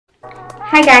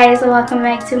Hi guys, welcome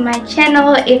back to my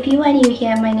channel. If you are new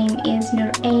here, my name is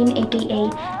Nurain aka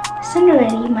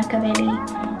Sundareli Makaveli.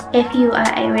 If you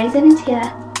are a resident here,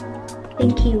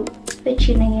 thank you for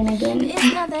tuning in again.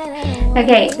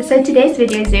 Okay, so today's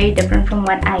video is very different from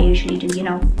what I usually do, you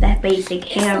know, that basic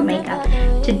hair makeup.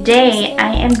 Today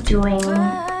I am doing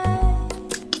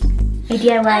a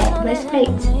DIY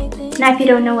breastplate. Now if you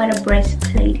don't know what a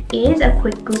breastplate is, a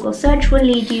quick Google search will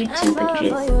lead you to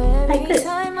pictures like this.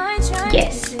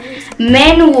 Yes,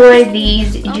 men wore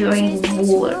these during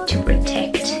war to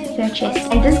protect their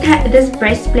chest, and this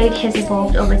breastplate has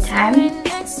evolved over time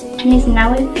and is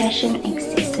now a fashion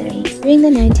accessory. During the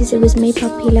 90s, it was made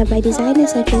popular by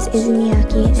designers such as Issey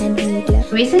Miyake and Mugler.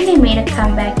 Recently made a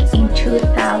comeback in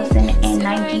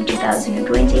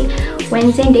 2019-2020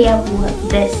 when Zendaya wore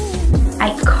this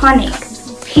iconic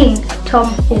pink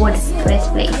Tom Ford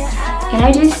breastplate. Can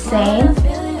I just say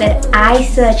that I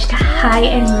searched high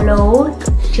and low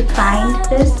to find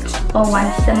this or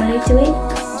one similar to it,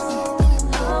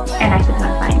 and I could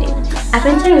not find it. Up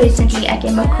until recently, I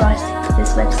came across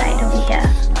this website over here.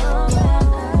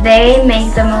 They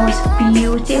make the most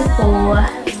beautiful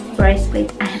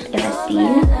breastplate I have ever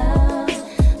seen.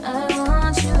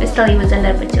 But still, it was a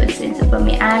little bit too expensive for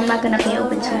me. I'm not gonna pay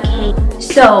over 2K.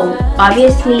 So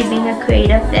obviously, being a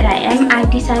creative that I am, I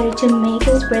decided to make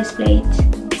this breastplate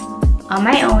on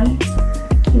my own,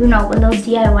 you know, a little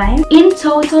DIY. In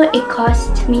total, it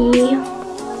cost me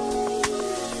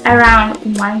around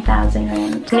 1,000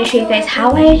 rand. I'm gonna show you guys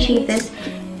how I achieved this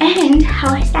and how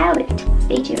I styled it.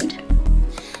 Stay tuned.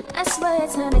 I swear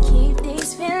it's time to keep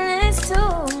these feelings to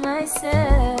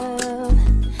myself.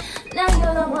 Now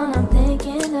you're the one I'm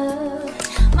thinking of.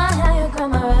 My higher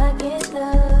ground, my rocket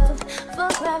love. For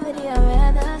gravity, I'd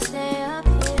rather stay up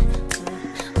here.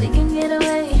 We can get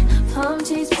away. Palm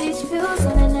trees, beach views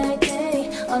on a night day.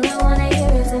 All I wanna hear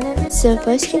is an. So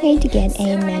first you're going to get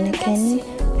a mannequin.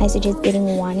 I suggest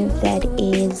getting one that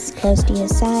is close to your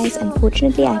size.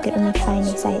 Unfortunately, I could only find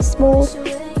a size small,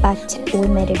 but we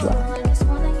made it work.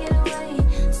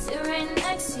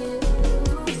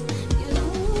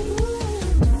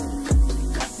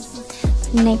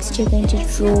 Next, you're going to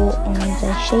draw on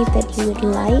the shape that you would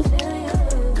like.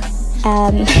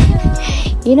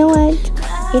 You know what?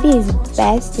 It is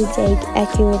best to take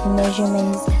accurate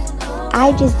measurements.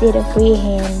 I just did a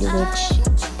freehand, which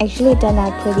actually turned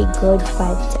out pretty good,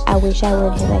 but I wish I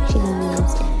would have actually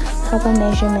used proper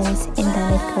measurements and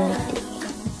done it correctly.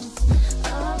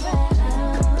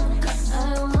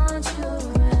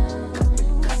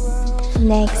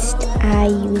 Next, I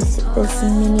use this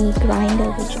mini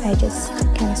grinder, which I just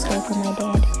kind of stole from my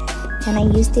dad, and I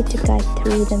used it to cut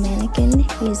through the mannequin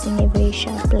using a very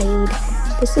sharp blade.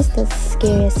 This is the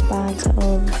scariest part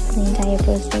of the entire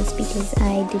process because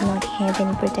I did not have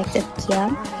any protective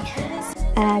gear.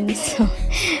 So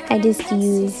I just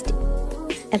used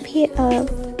a pair of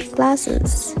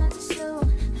glasses.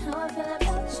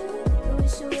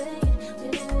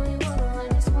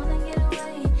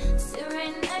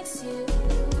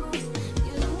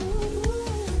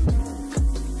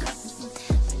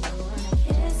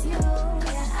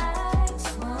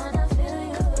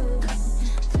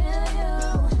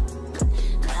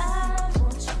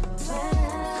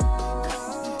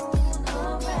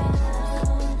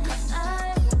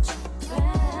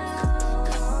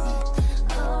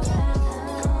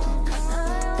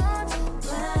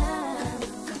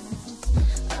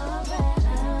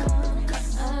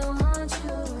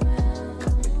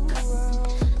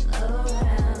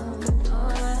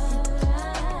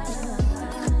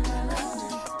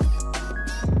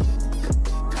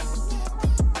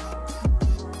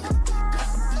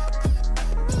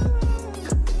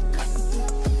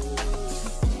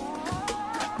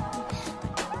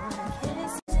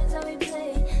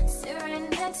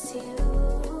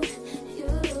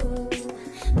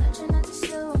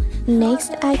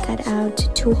 Next, I cut out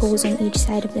 2 holes on each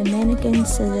side of the mannequin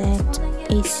so that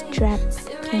a strap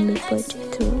can be put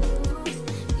through.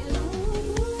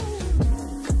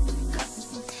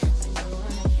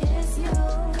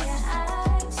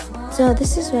 So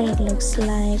this is what it looks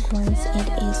like once it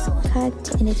is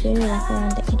cut, and it's very rough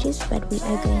around the edges, but we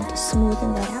are going to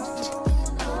smoothen that out.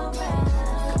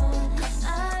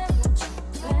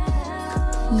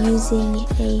 Using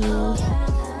a,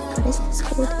 what is this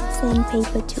called?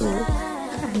 Sandpaper tool.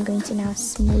 I'm going to now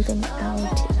smoothen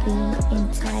out the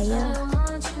entire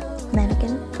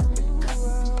mannequin.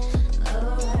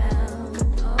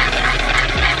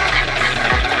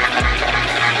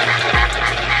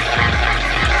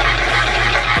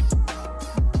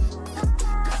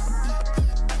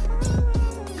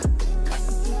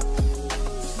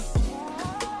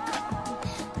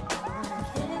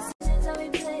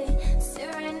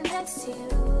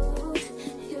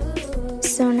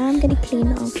 going to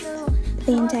clean off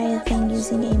the entire thing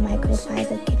using a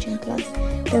microfiber kitchen cloth.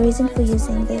 The reason for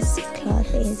using this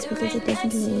cloth is because it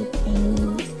doesn't leave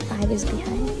any fibers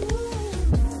behind.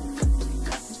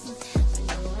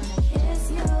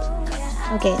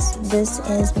 Okay, so this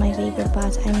is my favorite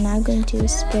part. I'm now going to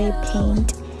spray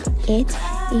paint it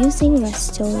using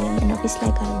Rust-Oleum, and obviously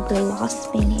I got a gloss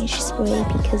finish spray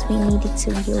because we need it to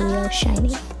be real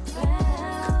shiny.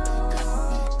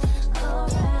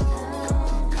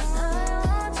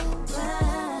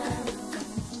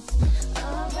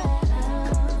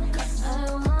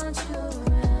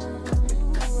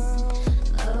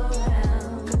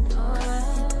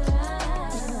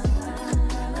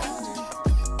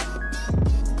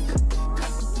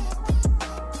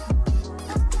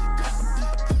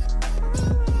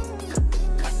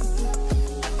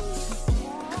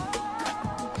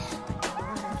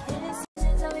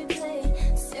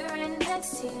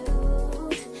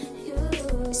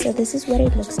 So this is what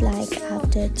it looks like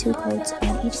after 2 coats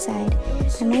on each side.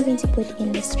 I'm now going to put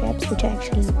in the straps, which are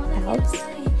actually belts,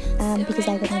 because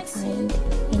I couldn't find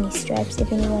any straps.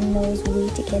 If anyone knows where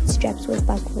to get straps with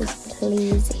buckles,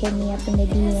 please hit me up in the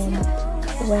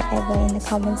DM, wherever in the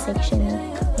comment section.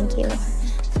 Thank you.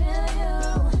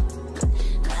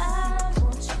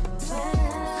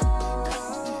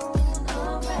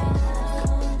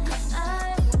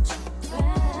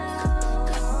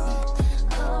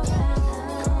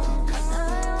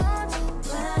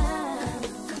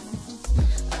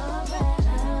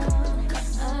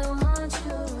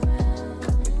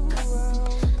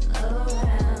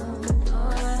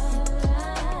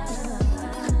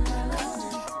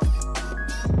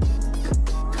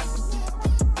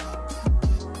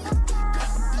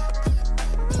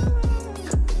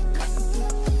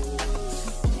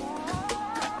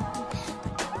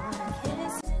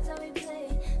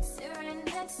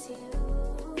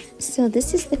 So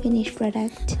this is the finished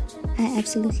product. I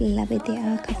absolutely love it. There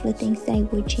are a couple of things that I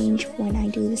would change when I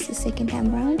do this the second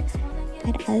time around,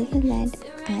 but other than that,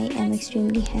 I am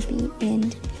extremely happy.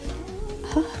 And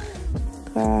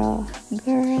oh,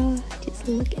 girl, just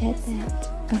look at that.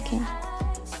 Okay,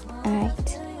 alright,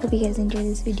 hope you guys enjoyed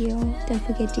this video. Don't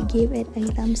forget to give it a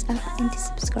thumbs up and to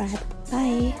subscribe.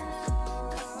 Bye.